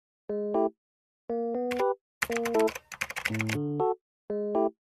So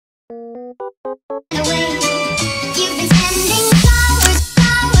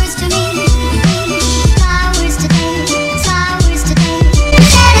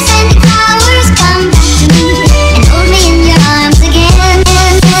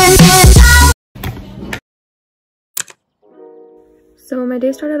my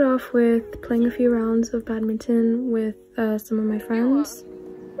day started off with playing a few rounds of badminton with some of my friends.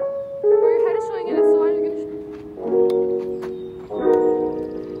 Your head is showing in it, so why are you gonna show?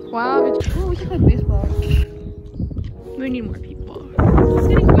 Wow, oh, we should play baseball. We need more people. It's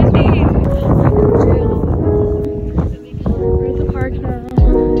getting windy. We're at the park now.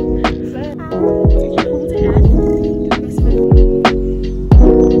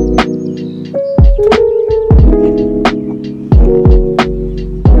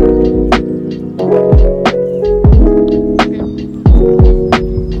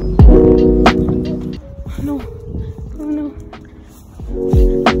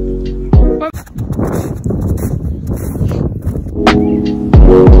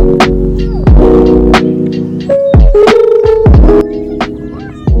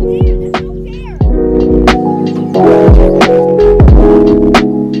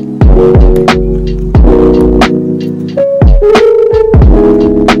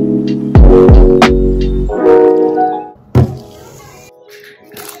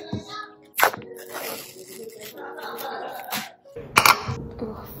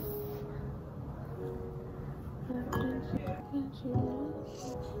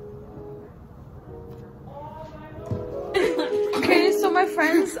 Okay, so my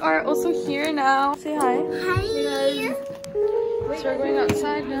friends are also here now. Say hi. Hi. Hey guys. So we're going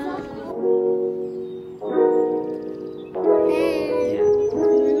outside now. Hey. Yeah.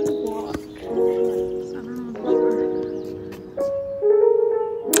 We're gonna walk.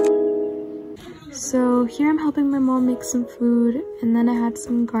 So here I'm helping my mom make some food, and then I had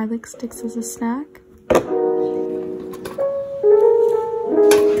some garlic sticks as a snack.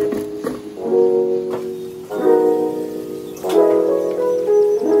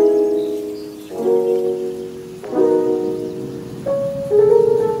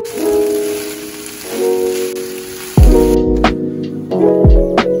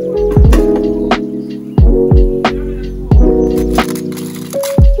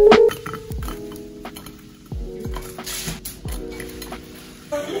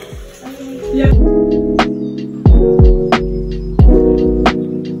 Yeah.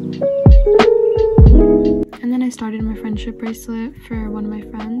 And then I started my friendship bracelet for one of my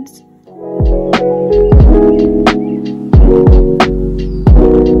friends.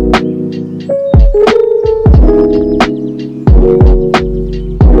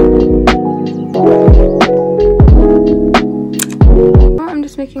 I'm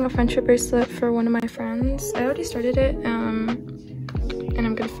just making a friendship bracelet for one of my friends. I already started it, and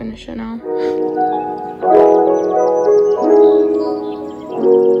I'm gonna finish it now.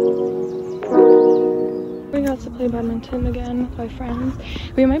 We got to play badminton again with my friends.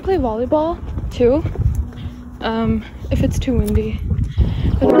 We might play volleyball too, if it's too windy.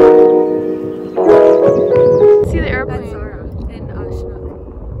 See the airplane.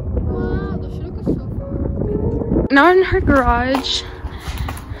 Wow, the Chinook is so far. Now we're in her garage.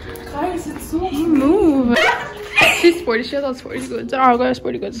 Guys, it's so Hey, move. She's sporty. She has all sporty goods. And I'll go to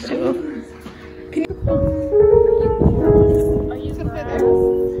sporty goods too.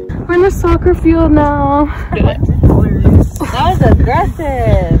 We're in the soccer field now. That was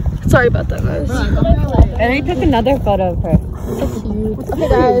aggressive. Sorry about that, guys. And I took another photo of her. Okay,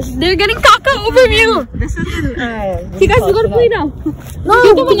 guys. They're getting caca over you. This isn't. You guys, we gotta play now.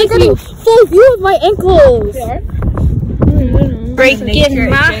 No, they're getting full view of my ankles. They are? Breaking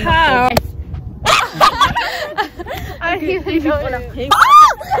my house. I really don't want to play.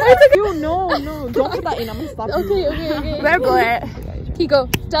 No, don't put that in. I'm gonna stop. Okay. Better go ahead. Tigo.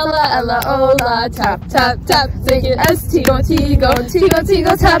 Stella, Ella, Ola, tap, tap, tap, sing it, S-Tigo, Tigo, Tigo,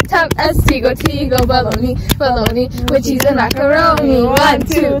 Tigo, tap, tap, S-Tigo, Tigo, bologna, bologna, with cheese and macaroni. 1,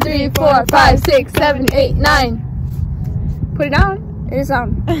 2, 3, 4, 5, 6, 7, 8, 9. Put it down. It is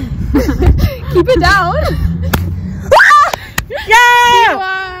down. Keep it down.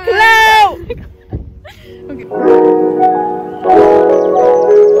 Yeah! Hello!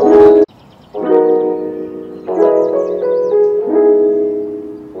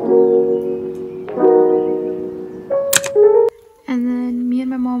 And then me and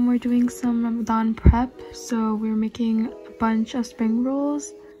my mom were doing some Ramadan prep, so we were making a bunch of spring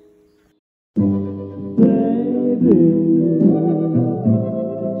rolls.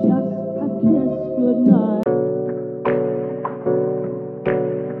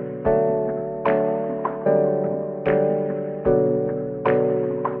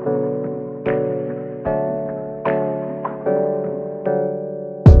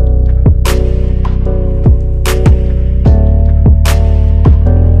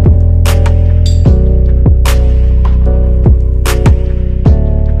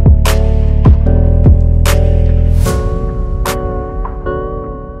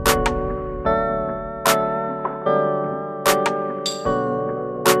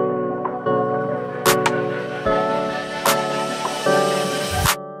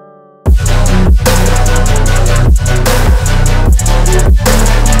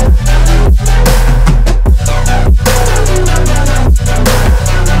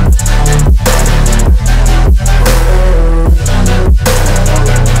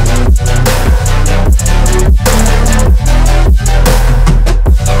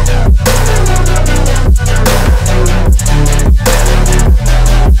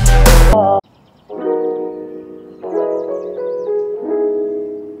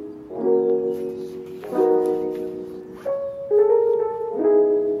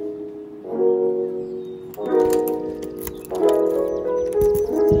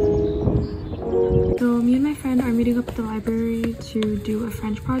 So me and my friend are meeting up at the library to do a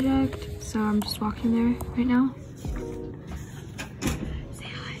French project. So I'm just walking there right now. Say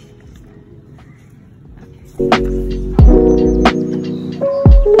hi.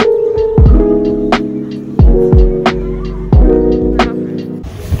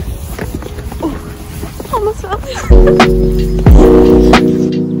 Oh, almost fell.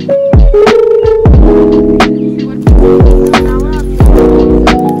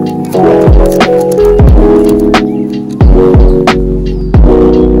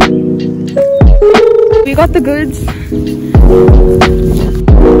 We got the goods. We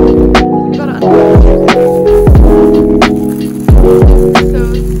got it. So,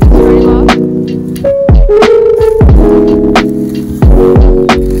 starting off.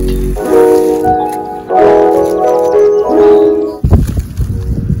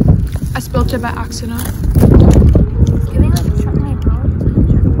 I spilled it by accident.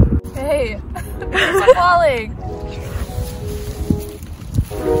 Hey, it's falling.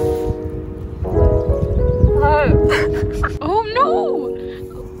 Oh no!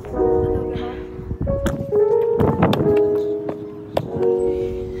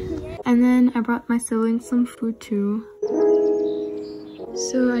 And then I brought my siblings some food too.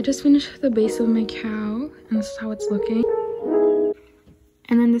 So I just finished the base of my cow, and this is how it's looking.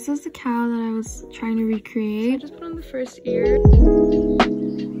 And then this is the cow that I was trying to recreate. So I just put on the first ear.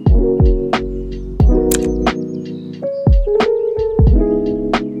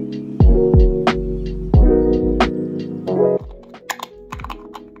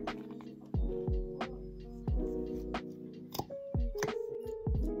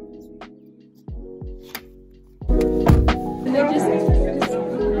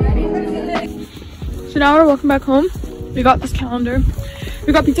 So now we're walking back home. We got this calendar.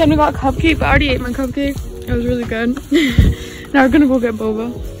 We got pizza and we got a cupcake. I already ate my cupcake. It was really good. Now we're gonna go get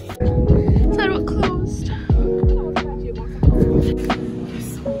boba. Sidewalk closed.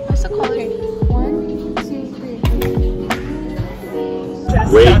 What's the color? 1, 2, 3.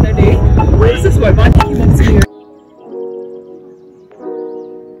 Just the other day. This is what my team wants to do.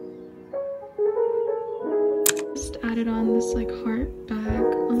 Just added on this like heart bag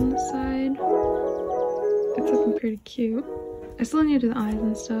on the side. It's looking pretty cute. I still need to do the eyes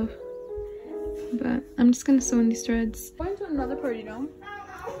and stuff, but I'm just gonna sew in these threads. Going to another party now.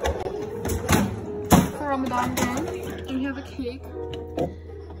 For Ramadan day. And we have a cake.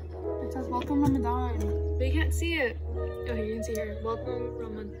 It says welcome Ramadan. They can't see it. Oh, you can see here. Welcome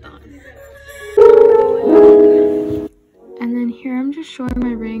Ramadan. And then here I'm just showing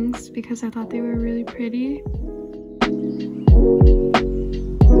my rings because I thought they were really pretty.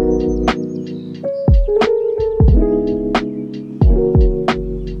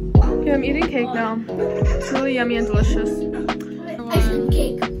 I'm eating cake now. It's really yummy and delicious.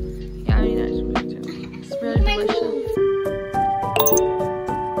 Cake. Yeah, I mean, it's really delicious.